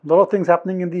A lot of things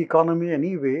happening in the economy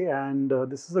anyway, and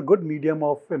this is a good medium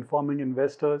of informing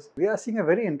investors. We are seeing a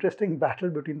very interesting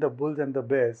battle between the bulls and the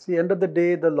bears. At the end of the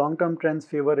day, the long-term trends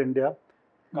favor India.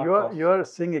 Of course. You're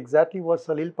seeing exactly what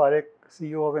Salil Parekh,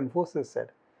 CEO of Infosys, said.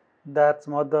 That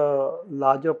some of the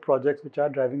larger projects which are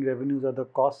driving revenues are the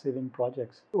cost-saving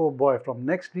projects. Oh boy, from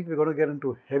next week we're going to get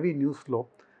into heavy news flow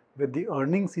with the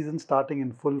earnings season starting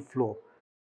in full flow.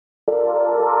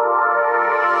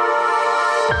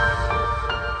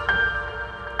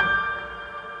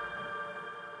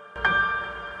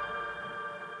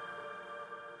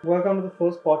 Welcome to the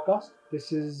first podcast.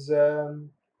 This is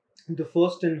the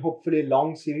first in hopefully a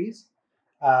long series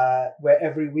where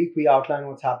every week we outline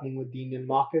what's happening with the Indian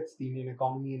markets, the Indian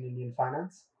economy, and Indian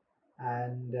finance.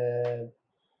 And,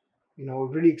 we're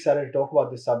really excited to talk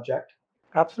about this subject.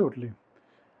 Absolutely.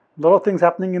 A lot of things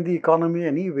happening in the economy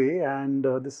anyway, and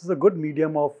this is a good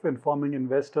medium of informing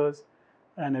investors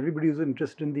and everybody who's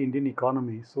interested in the Indian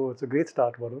economy. So it's a great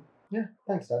start, Varun. Yeah,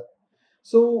 thanks, Dad.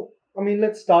 So,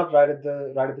 let's start right at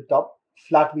the top.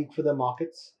 Flat week for the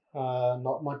markets.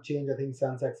 Not much change. I think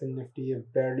Sensex and Nifty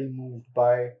have barely moved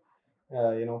by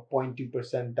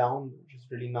 0.2% down, which is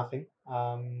really nothing.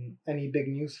 Any big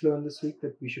news flow in this week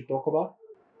that we should talk about?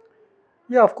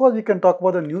 Yeah, of course, we can talk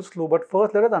about the news flow, but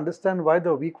first let us understand why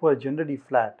the week was generally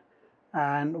flat.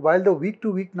 And while the week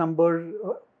to week number,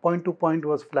 point to point,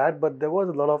 was flat, but there was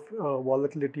a lot of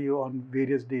volatility on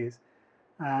various days.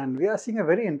 And we are seeing a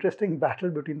very interesting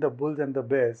battle between the bulls and the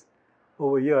bears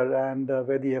over here, and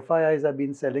where the FIIs have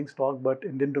been selling stock, but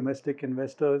Indian domestic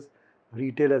investors,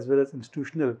 retail as well as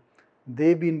institutional,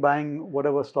 they've been buying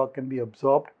whatever stock can be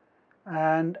absorbed.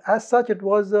 And as such, it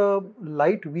was a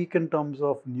light week in terms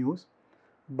of news.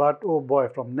 But oh boy,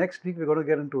 from next week, we're going to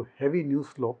get into heavy news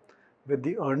flow with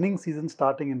the earnings season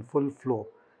starting in full flow.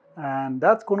 And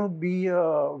that's going to be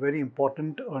a very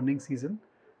important earnings season.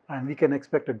 And we can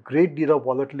expect a great deal of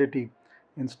volatility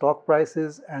in stock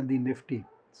prices and the Nifty.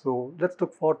 So let's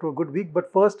look forward to a good week.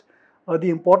 But first, the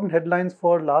important headlines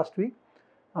for last week.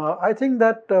 I think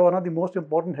that one of the most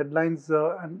important headlines,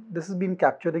 and this has been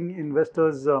capturing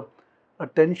investors'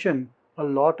 attention a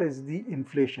lot, is the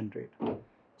inflation rate.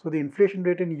 So the inflation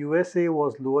rate in USA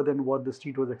was lower than what the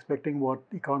street was expecting, what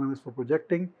economists were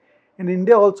projecting. In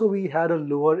India also we had a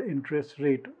lower interest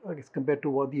rate as compared to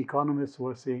what the economists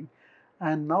were saying.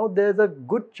 And now there's a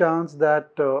good chance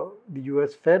that the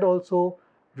US Fed also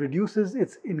reduces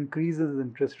its increases in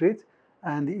interest rates,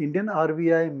 and the Indian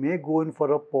RBI may go in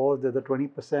for a pause. There's a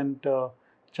 20%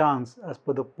 chance, as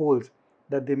per the polls,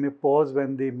 that they may pause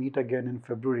when they meet again in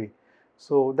February.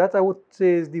 So that I would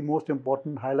say is the most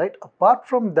important highlight. Apart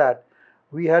from that,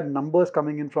 we had numbers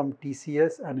coming in from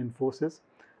TCS and Infosys.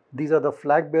 These are the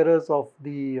flag bearers of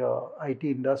the IT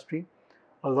industry.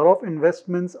 A lot of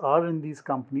investments are in these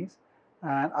companies,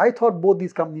 and I thought both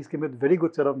these companies came with very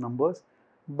good set of numbers.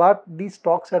 But these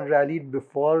stocks had rallied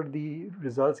before the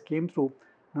results came through.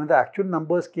 When the actual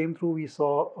numbers came through, we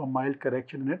saw a mild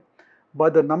correction in it.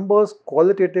 But the numbers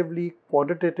qualitatively,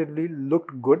 quantitatively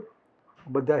looked good,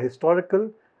 but they're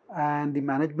historical, and the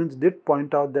managements did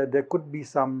point out that there could be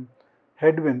some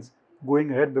headwinds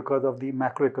going ahead because of the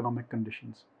macroeconomic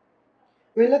conditions.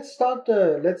 Let's start.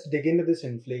 Let's dig into this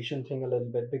inflation thing a little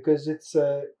bit because it's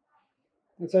a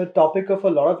topic of a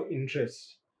lot of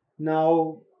interest.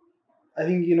 Now, I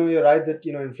think you're right that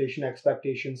inflation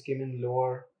expectations came in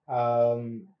lower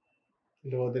than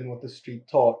what the street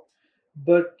thought.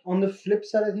 But on the flip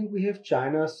side, I think we have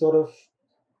China sort of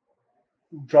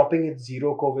dropping its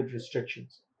zero COVID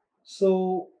restrictions.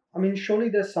 So, surely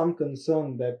there's some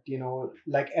concern that,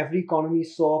 like every economy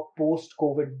saw post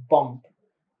COVID bump,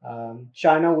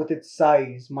 China with its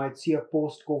size might see a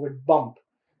post COVID bump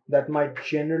that might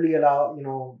generally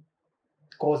allow,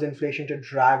 cause inflation to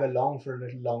drag along for a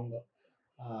little longer.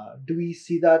 Do we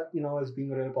see that, as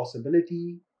being a real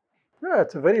possibility? Yeah,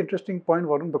 it's a very interesting point,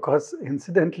 Varun, because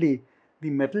incidentally, the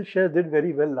metal share did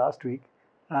very well last week,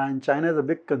 and China is a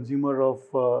big consumer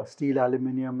of steel,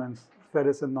 aluminium, and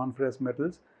ferrous and non-ferrous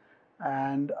metals.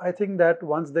 And I think that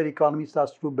once their economy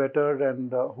starts to do better,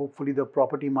 and hopefully the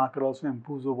property market also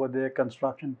improves over there,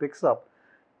 construction picks up,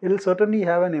 it'll certainly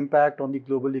have an impact on the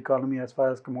global economy as far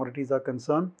as commodities are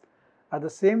concerned. At the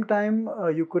same time,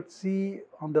 you could see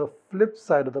on the flip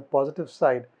side, or the positive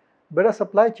side, better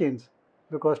supply chains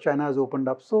because China has opened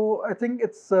up. So I think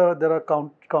it's there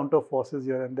are counter forces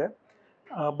here and there.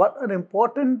 But an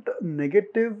important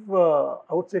negative, I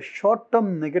would say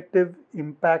short-term negative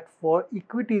impact for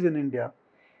equities in India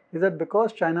is that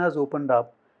because China has opened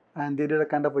up and they did a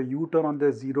kind of a U-turn on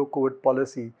their zero COVID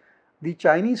policy, the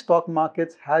Chinese stock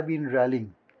markets have been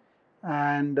rallying.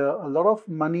 and a lot of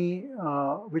money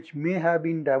which may have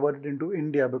been diverted into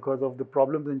India because of the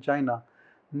problems in China.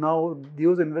 Now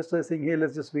those investors are saying, hey,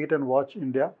 let's just wait and watch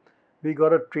India. We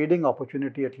got a trading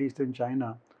opportunity at least in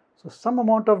China. So some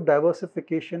amount of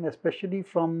diversification, especially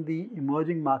from the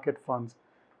emerging market funds,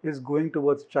 is going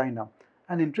towards China.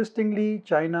 And interestingly,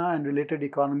 China and related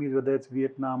economies, whether it's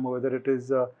Vietnam or whether it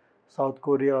is South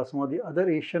Korea or some of the other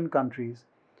Asian countries,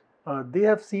 they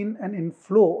have seen an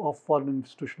inflow of foreign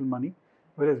institutional money,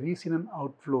 whereas we've seen an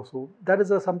outflow. So that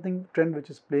is a something trend which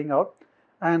is playing out,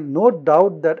 and no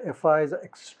doubt that FIs are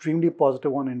extremely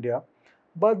positive on India,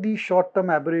 but these short-term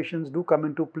aberrations do come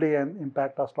into play and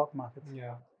impact our stock markets.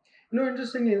 Yeah.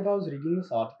 Interestingly enough, I was reading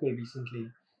this article recently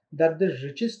that the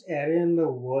richest area in the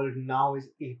world now is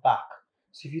APAC.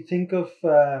 So if you think of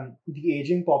the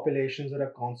aging populations that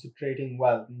are concentrating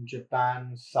wealth in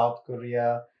Japan, South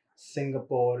Korea,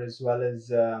 Singapore, as well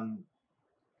as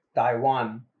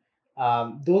Taiwan,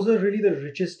 those are really the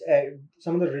richest,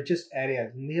 some of the richest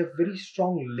areas, and they have very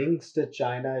strong links to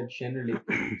China generally.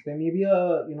 So there may be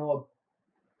a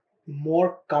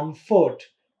more comfort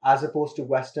as opposed to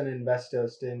Western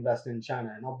investors to invest in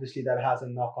China. And obviously that has a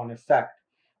knock-on effect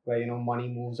where money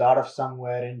moves out of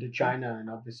somewhere into China, and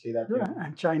obviously that Yeah,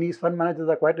 and Chinese fund managers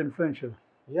are quite influential.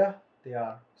 yeah, they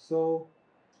are. So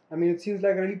I mean, it seems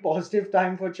like a really positive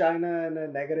time for China and a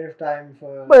negative time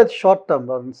for But it's short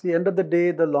term. See, end of the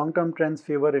day, the long term trends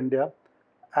favor India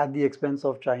at the expense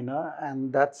of China,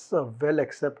 and that's a well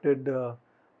accepted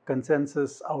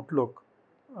consensus outlook.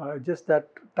 Just that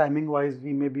timing wise,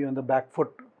 we may be on the back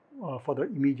foot for the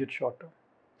immediate short term.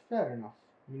 fair enough.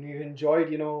 I mean, we've enjoyed,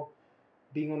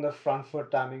 being on the front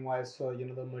foot timing wise for,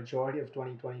 the majority of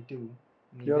 2022.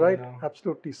 And You're even, right,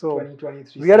 absolutely. So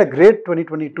 2023 we had a second great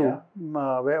 2022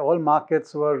 yeah. where all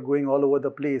markets were going all over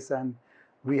the place, and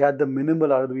we had the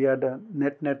minimal, or we had a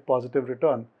net positive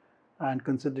return. And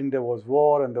considering there was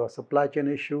war and there were supply chain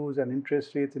issues and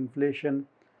interest rates, inflation,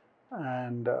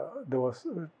 and there was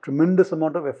a tremendous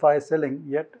amount of FI selling,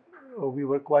 yet we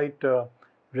were quite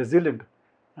resilient.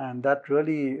 And that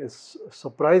really is,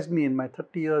 surprised me in my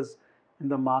 30 years in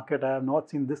the market. I have not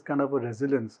seen this kind of a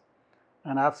resilience.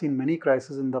 And I've seen many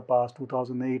crises in the past,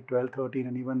 2008, 12, 13,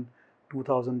 and even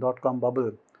 2000 dot-com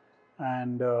bubble.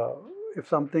 And if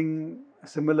something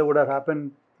similar would have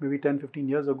happened maybe 10, 15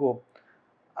 years ago,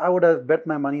 I would have bet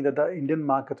my money that the Indian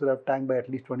markets would have tanked by at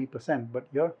least 20%. But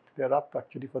yeah, they're up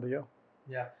actually for the year.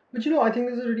 Yeah. But I think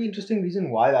there's a really interesting reason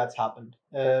why that's happened.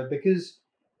 Because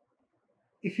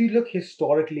if you look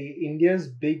historically, India's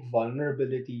big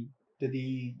vulnerability to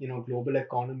the global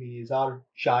economy is our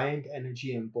giant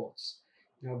energy imports.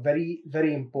 Very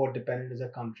very import dependent as a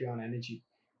country on energy,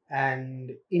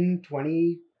 and in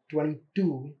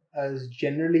 2022, as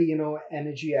generally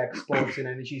energy exports and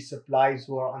energy supplies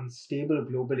were unstable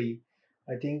globally,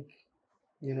 I think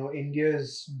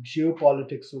India's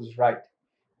geopolitics was right,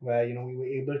 where we were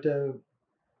able to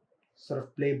sort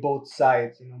of play both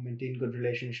sides, maintain good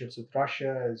relationships with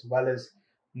Russia as well as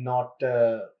not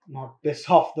piss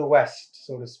off the West,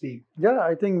 so to speak. Yeah,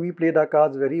 I think we played our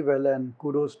cards very well, and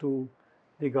kudos to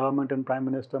the government and Prime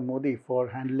Minister Modi for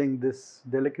handling this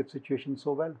delicate situation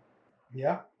so well.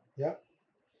 Yeah, yeah.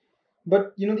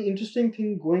 But the interesting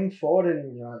thing going forward,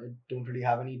 and I don't really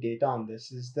have any data on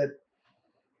this, is that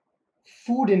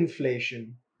food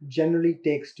inflation generally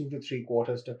takes 2 to 3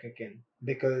 quarters to kick in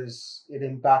because it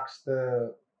impacts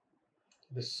the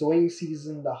sowing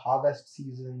season, the harvest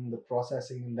season, the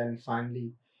processing, and then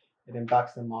finally it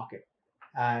impacts the market.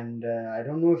 And I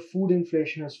don't know if food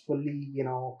inflation has fully,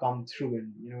 come through.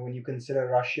 And when you consider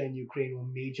Russia and Ukraine were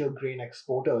major grain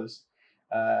exporters,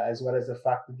 as well as the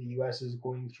fact that the U.S. is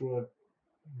going through a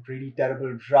really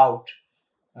terrible drought,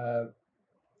 uh,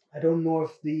 I don't know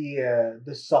if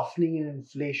the softening in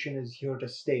inflation is here to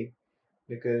stay.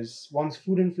 Because once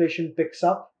food inflation picks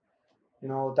up,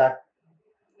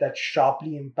 that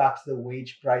sharply impacts the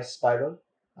wage price spiral.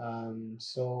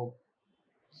 So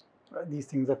These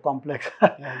things are complex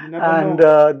yeah, you never and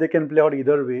know. they can play out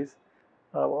either ways.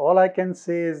 All I can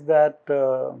say is that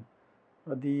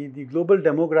the global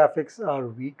demographics are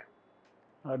weak.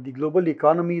 The global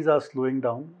economies are slowing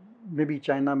down. Maybe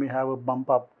China may have a bump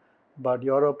up, but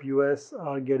Europe, US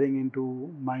are getting into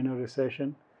minor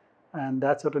recession, and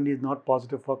that certainly is not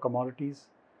positive for commodities.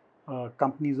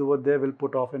 Companies over there will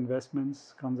put off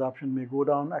investments, consumption may go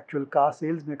down, actual car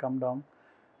sales may come down.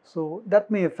 So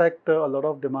that may affect a lot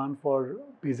of demand for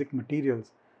basic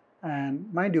materials.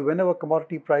 And mind you, whenever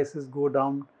commodity prices go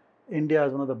down, India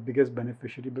is one of the biggest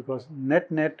beneficiary because net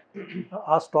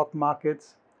our stock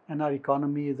markets and our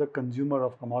economy is a consumer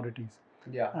of commodities,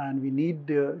 Yeah, and we need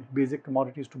basic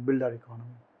commodities to build our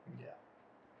economy. yeah.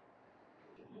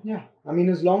 Yeah, I mean,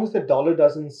 as long as the dollar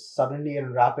doesn't suddenly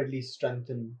and rapidly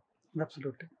strengthen,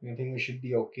 Absolutely. I think we should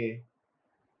be okay.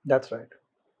 That's right.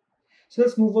 So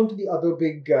let's move on to the other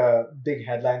big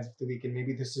headlines of the week, and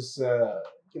maybe this is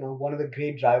one of the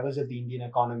great drivers of the Indian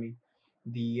economy,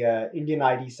 the Indian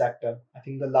IT sector. I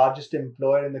think the largest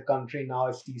employer in the country now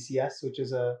is TCS, which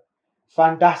is a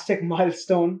fantastic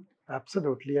milestone.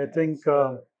 Absolutely. I It's think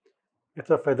it's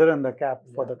a feather in the cap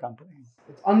for yeah, the company.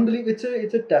 it's unbelievable.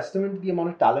 It's a testament to the amount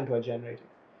of talent we're generating.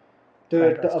 To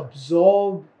Fantastic.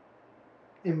 absorb,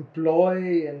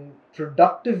 employ, and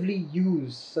productively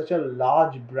use such a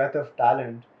large breadth of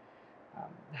talent.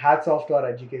 Hats off to our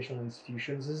educational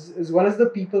institutions, as well as the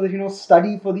people that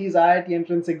study for these IIT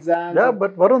entrance exams. Yeah, And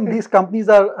but Varun, these companies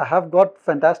are have got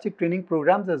fantastic training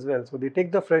programs as well. So they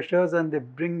take the freshers and they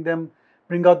bring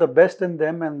out the best in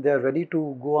them, and they're ready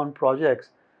to go on projects.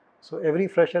 So every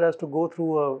fresher has to go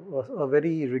through a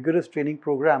very rigorous training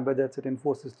program, whether it's at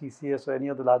Infosys, TCS, or any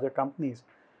of the larger companies.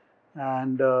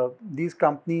 And these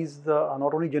companies are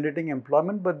not only generating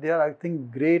employment, but they are, I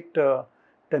think, great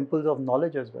temples of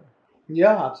knowledge as well.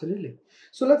 yeah, absolutely.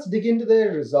 So let's dig into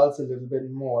their results a little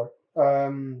bit more.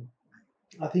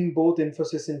 I think both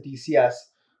Infosys and TCS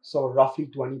saw roughly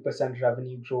 20%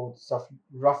 revenue growth,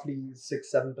 roughly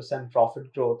 6-7%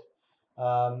 profit growth.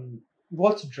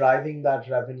 What's driving that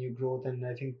revenue growth? And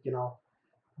I think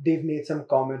they've made some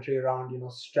commentary around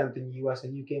strength in US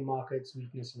and UK markets,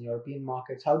 weakness in European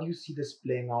markets. How do you see this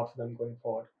playing out for them going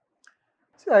forward?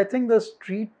 See, I think the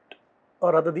street,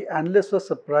 or rather the analysts, were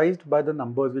surprised by the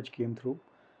numbers which came through.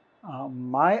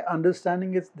 My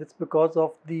understanding is it's because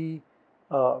of the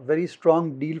very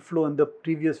strong deal flow in the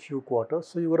previous few quarters.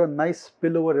 So you got a nice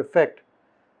spillover effect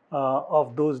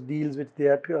of those deals which they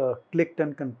had clicked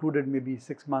and concluded maybe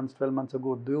 6 months, 12 months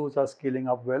ago. Those are scaling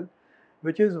up well,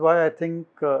 which is why I think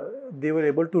they were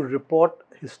able to report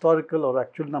historical or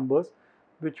actual numbers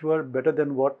which were better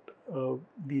than what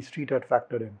the street had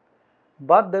factored in.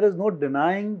 But there is no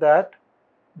denying that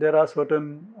there are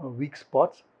certain weak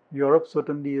spots. Europe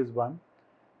certainly is one,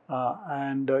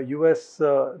 and US,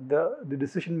 the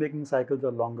decision making cycles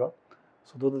are longer.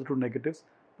 So those are the two negatives.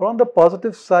 But on the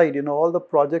positive side, all the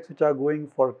projects which are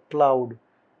going for cloud,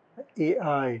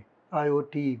 AI,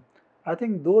 IoT, I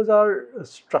think those are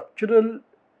structural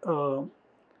uh,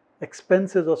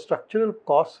 expenses or structural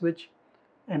costs which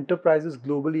enterprises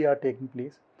globally are taking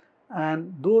place,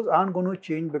 and those aren't going to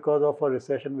change because of a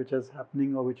recession which is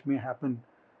happening or which may happen.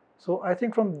 So I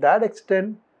think from that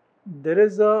extent, there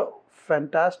is a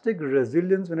fantastic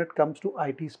resilience when it comes to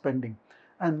IT spending.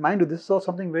 And mind you, this is also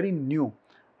something very new.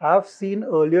 I've seen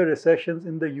earlier recessions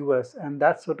in the US, and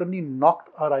that certainly knocked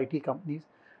our IT companies.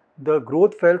 The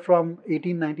growth fell from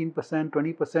 18, 19%,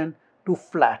 20% to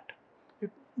flat. It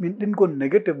didn't go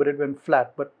negative, but it went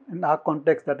flat. But in our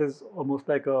context, that is almost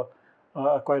like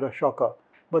quite a shocker.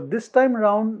 But this time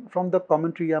around, from the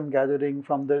commentary I'm gathering,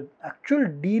 from the actual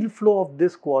deal flow of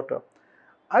this quarter,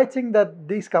 I think that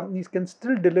these companies can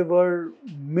still deliver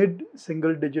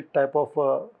mid-single digit type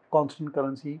of constant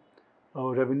currency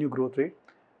revenue growth rate,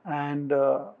 and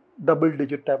double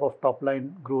digit type of top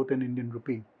line growth in Indian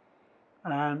rupee.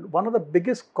 And one of the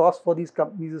biggest costs for these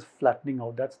companies is flattening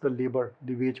out. That's the labor,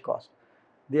 the wage cost.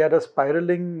 They had a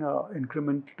spiraling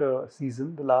increment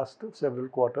season the last several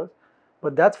quarters,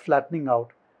 but that's flattening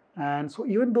out. And so,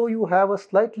 even though you have a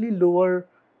slightly lower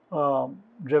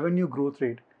revenue growth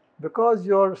rate, because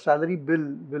your salary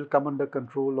bill will come under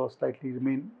control or slightly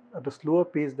remain at a slower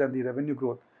pace than the revenue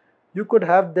growth, you could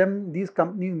have these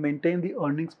companies maintain the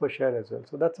earnings per share as well.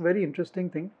 So, that's a very interesting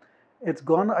thing. It's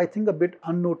gone, I think, a bit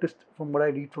unnoticed from what I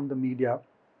read from the media,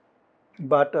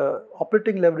 but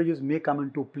operating leverages may come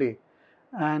into play.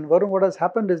 And Varun, what has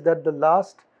happened is that the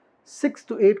last 6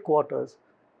 to 8 quarters,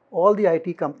 all the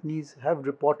IT companies have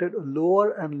reported a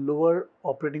lower and lower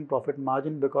operating profit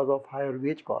margin because of higher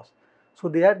wage costs. So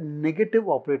they had negative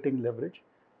operating leverage.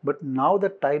 But now the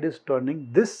tide is turning.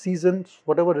 This season,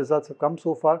 whatever results have come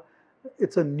so far,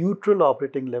 it's a neutral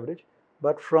operating leverage.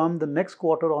 But from the next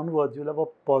quarter onwards, you'll have a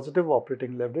positive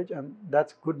operating leverage, and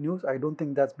that's good news. I don't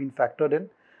think that's been factored in.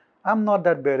 I'm not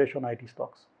that bearish on IT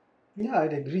stocks. Yeah,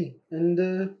 I'd agree.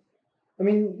 And I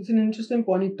mean, it's an interesting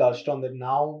point you touched on that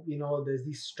now, there's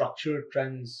these structural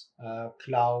trends,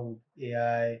 cloud,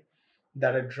 AI,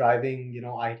 that are driving,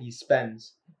 IT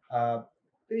spends. The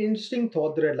interesting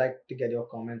thought that I'd like to get your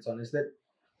comments on is that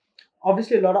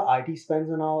obviously a lot of IT spends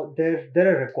are now, they're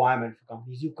a requirement for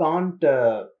companies. You can't,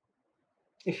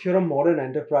 if you're a modern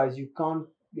enterprise, you can't,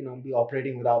 be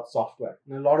operating without software.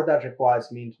 And a lot of that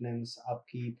requires maintenance,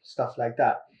 upkeep, stuff like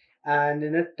that. And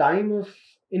in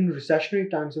recessionary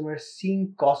times when we're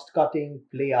seeing cost cutting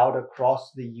play out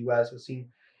across the US, we're seeing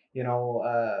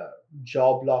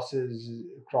job losses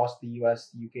across the US,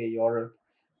 UK, Europe.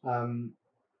 Um,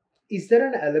 is there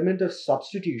an element of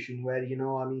substitution where,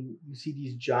 I mean, you see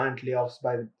these giant layoffs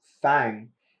by the FANG,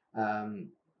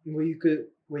 where you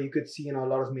could see, a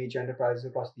lot of major enterprises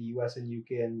across the US and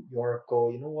UK and Europe go,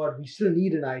 you know what, we still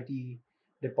need an IT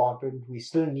department, we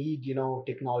still need,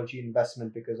 technology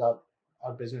investment because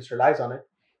our business relies on it.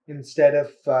 Instead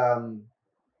of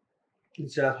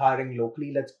instead of hiring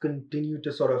locally, let's continue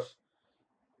to sort of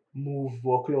move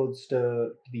workloads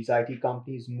to these IT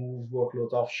companies, move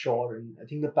workloads offshore. And I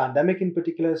think the pandemic in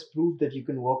particular has proved that you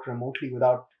can work remotely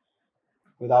without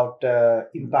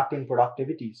impacting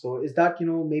productivity. So is that,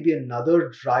 maybe another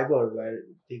driver where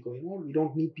they go, we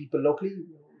don't need people locally.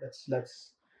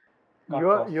 Let's cut You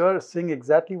costs. are seeing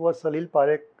exactly what Salil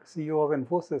Parekh, CEO of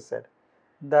Infosys, said.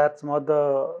 That some of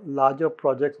the larger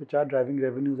projects which are driving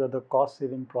revenues are the cost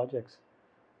saving projects.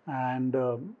 And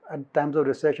at times of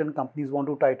recession, companies want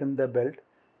to tighten their belt.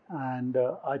 And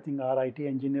I think our IT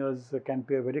engineers can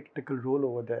play a very critical role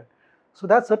over there. So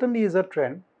that certainly is a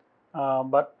trend.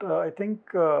 But I think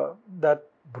that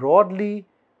broadly,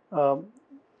 um,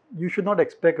 you should not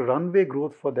expect runway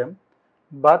growth for them.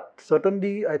 But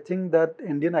certainly, I think that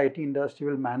Indian IT industry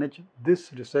will manage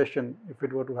this recession, if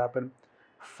it were to happen,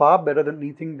 far better than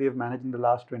anything they've managed in the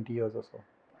last 20 years or so.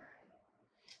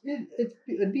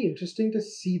 It'd be interesting to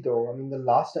see though. I mean, the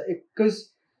last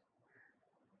because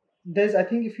I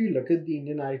think if you look at the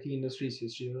Indian IT industry's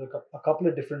history, there's a couple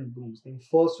of different booms. I think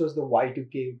first was the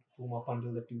Y2K boom up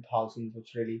until the 2000s,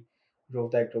 which really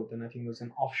drove that growth. And I think there was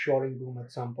an offshoring boom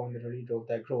at some point that really drove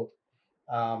that growth.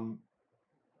 Um,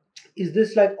 is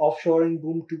this like offshoring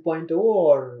boom 2.0,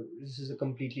 or this is a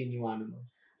completely new animal?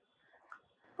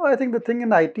 Well, I think the thing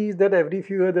in IT is that every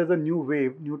few years there's a new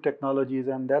wave, new technologies,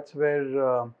 and that's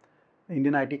where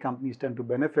Indian IT companies tend to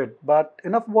benefit. But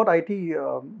enough about IT,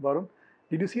 Varun.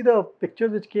 Did you see the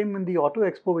pictures which came in the Auto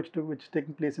Expo, which is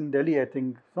taking place in Delhi? I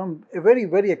think some very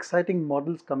very exciting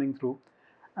models coming through.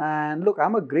 And look,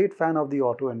 I'm a great fan of the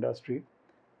auto industry.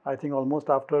 I think almost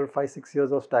after 5 6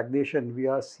 years of stagnation, we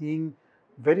are seeing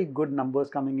very good numbers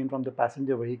coming in from the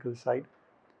passenger vehicle side.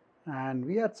 And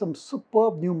we had some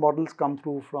superb new models come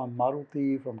through from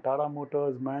Maruti, from Tata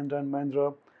Motors, Mahindra and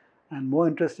Mahindra. And more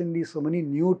interestingly, so many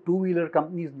new two-wheeler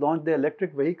companies launched their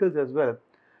electric vehicles as well.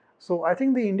 So I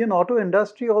think the Indian auto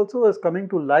industry also is coming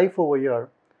to life over here.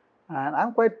 And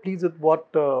I'm quite pleased with what,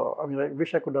 I mean, I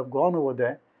wish I could have gone over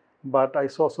there, but I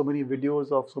saw so many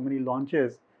videos of so many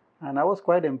launches and I was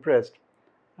quite impressed.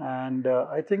 And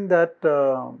I think that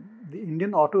the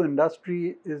Indian auto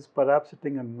industry is perhaps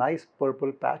hitting a nice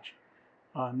purple patch.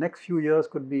 Next few years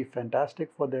could be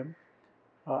fantastic for them.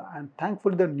 And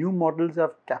thankfully, the new models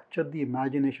have captured the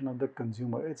imagination of the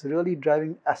consumer. It's really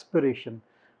driving aspiration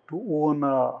to own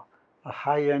a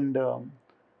high-end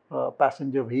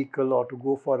passenger vehicle or to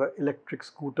go for an electric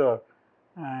scooter.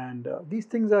 And these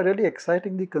things are really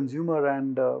exciting the consumer.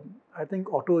 And I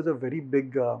think auto is a very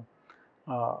big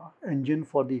engine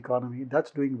for the economy.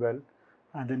 That's doing well.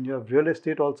 And then you have real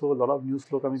estate also, a lot of news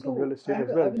flow coming from real So estate as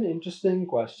I well. have an interesting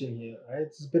question here, right?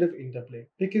 It's a bit of interplay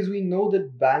because we know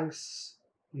that banks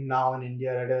now in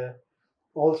India are at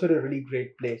also at a really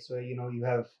great place where you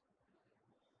have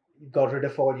got rid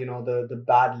of all the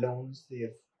bad loans. They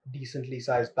have decently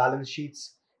sized balance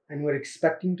sheets, and we're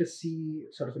expecting to see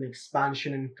sort of an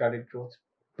expansion in credit growth,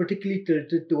 particularly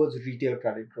tilted towards retail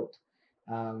credit growth.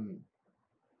 Um,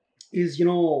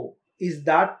 is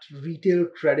that retail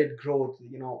credit growth,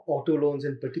 auto loans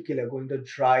in particular, going to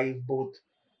drive both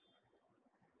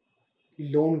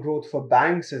loan growth for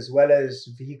banks as well as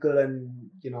vehicle and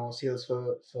sales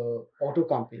for auto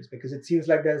companies? Because it seems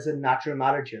like there's a natural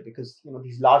marriage here, because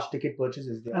these large ticket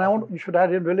purchases, they And I often. want you should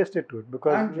add in real estate to it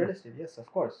because And real estate, yes, of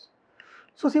course.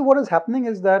 so see what is happening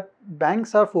is that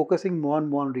banks are focusing more and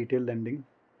more on retail lending,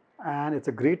 and it's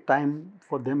a great time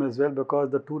for them as well because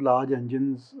the two large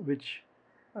engines which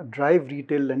drive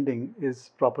retail lending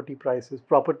is property prices,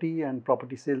 property and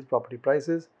property sales, property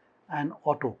prices, and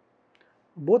auto.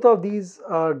 Both of these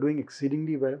are doing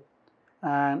exceedingly well.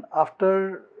 And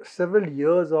after several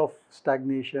years of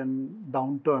stagnation,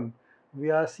 downturn,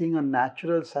 we are seeing a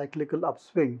natural cyclical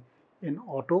upswing in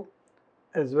auto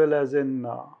as well as in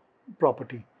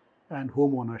property and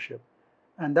home ownership.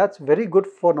 And that's very good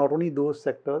for not only those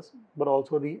sectors, but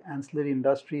also the ancillary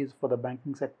industries for the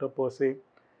banking sector per se.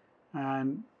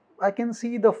 And I can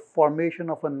see the formation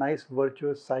of a nice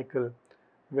virtuous cycle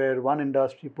where one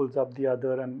industry pulls up the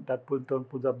other and that pull turn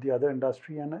pulls up the other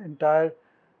industry and an entire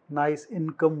nice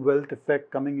income wealth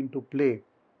effect coming into play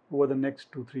over the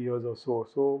next 2 3 years or so.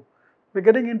 So We're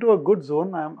getting into a good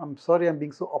zone. I'm sorry I'm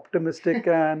being so optimistic,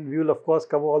 and we will, of course,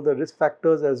 cover all the risk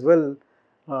factors as well.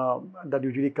 That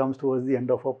usually comes towards the end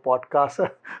of a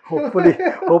podcast.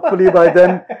 Hopefully by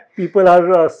then people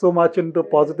are so much into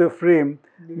positive frame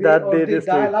that Or they they just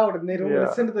dial out and they don't yeah,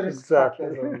 listen to the risk exactly.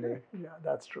 factors only. Yeah,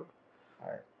 that's true.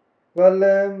 Alright. Well,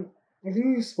 I think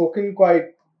we've spoken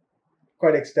quite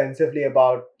extensively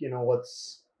about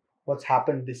what's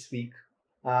happened this week.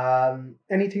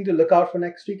 Anything to look out for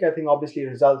next week? I think obviously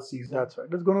results season. That's right.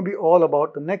 It's going to be all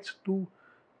about the next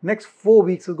 4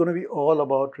 weeks is going to be all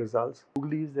about results.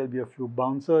 Googlies, there'll be a few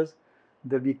bouncers.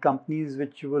 There'll be companies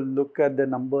which you will look at their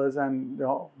numbers and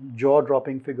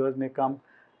jaw-dropping figures may come.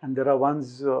 And there are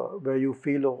ones where you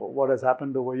feel, oh, what has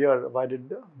happened over here? Why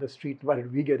did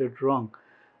we get it wrong?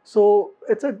 So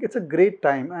it's a great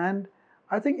time, and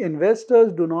I think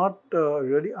investors do not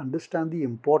really understand the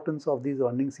importance of these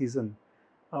earnings season.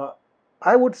 Uh,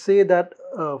 I would say that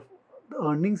the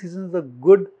earning season is a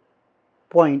good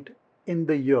point in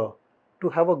the year to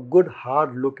have a good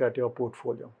hard look at your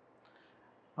portfolio.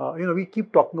 We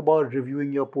keep talking about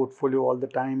reviewing your portfolio all the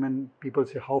time, and people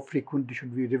say, how frequently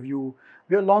should we review?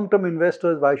 We are long-term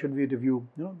investors. Why should we review?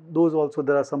 Those also,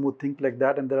 there are some who think like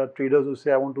that, and there are traders who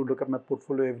say, I want to look at my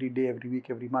portfolio every day, every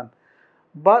week, every month.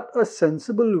 But a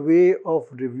sensible way of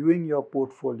reviewing your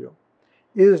portfolio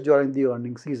is during the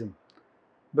earning season,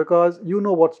 because you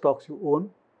know what stocks you own,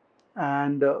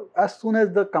 and as soon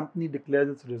as the company declares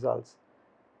its results,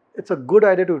 it's a good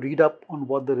idea to read up on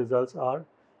what the results are.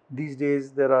 These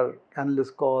days, there are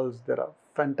analyst calls, there are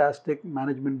fantastic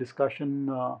management discussion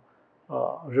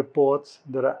reports,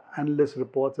 there are analyst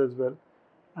reports as well,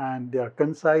 and they are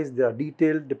concise, they are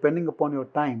detailed, depending upon your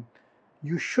time.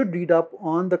 You should read up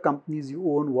on the companies you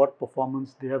own, what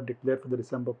performance they have declared for the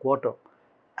December quarter,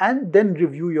 and then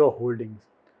review your holdings.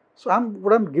 So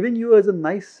what I'm giving you is a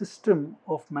nice system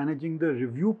of managing the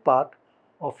review part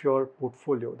of your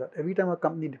portfolio. That every time a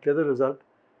company declares a result,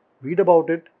 read about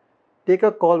it, take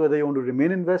a call whether you want to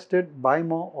remain invested, buy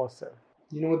more or sell.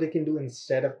 You know what they can do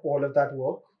instead of all of that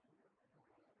work?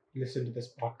 Listen to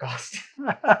this podcast.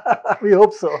 We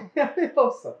hope so. Yeah, I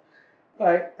hope so. All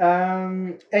right.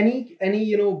 Any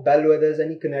bellwethers,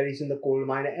 any canaries in the coal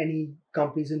mine, any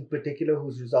companies in particular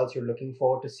whose results you're looking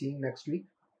forward to seeing next week?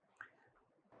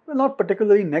 Well, not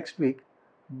particularly next week,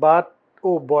 but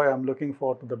oh boy, I'm looking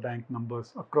forward to the bank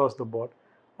numbers across the board.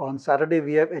 On Saturday,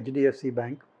 we have HDFC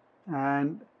Bank,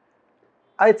 and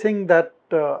I think that,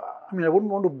 I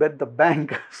wouldn't want to bet the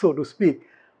bank, so to speak.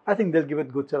 I think they'll give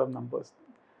it good set of numbers.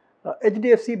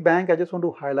 HDFC Bank, I just want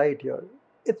to highlight here,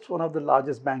 it's one of the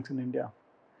largest banks in India.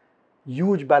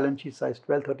 Huge balance sheet size,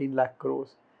 12, 13 lakh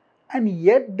crores. And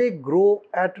yet they grow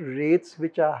at rates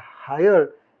which are higher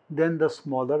than the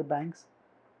smaller banks,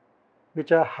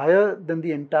 which are higher than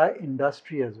the entire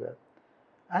industry as well.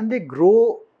 And they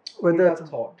grow whether Hold that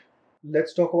thought.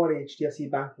 Let's talk about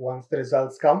HDFC Bank once the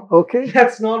results come. Okay.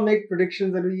 Let's not make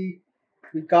predictions that we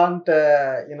can't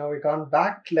we can't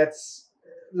back. Let's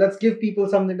give people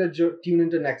something to tune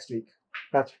into next week.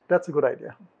 That's a good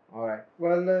idea. All right.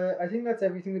 Well, I think that's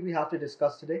everything that we have to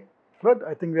discuss today. Good.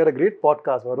 I think we had a great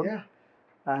podcast, Varun. Yeah.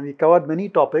 And we covered many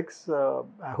topics.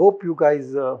 I hope you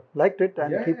guys liked it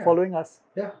and keep following us.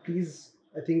 Yeah, please.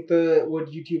 I think what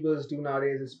YouTubers do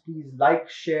nowadays is please like,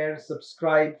 share,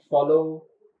 subscribe, follow.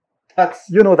 That's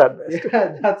that best.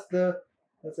 Yeah,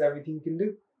 that's everything you can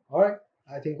do. All right.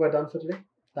 I think we're done for today.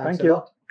 Thanks Thank you. a lot.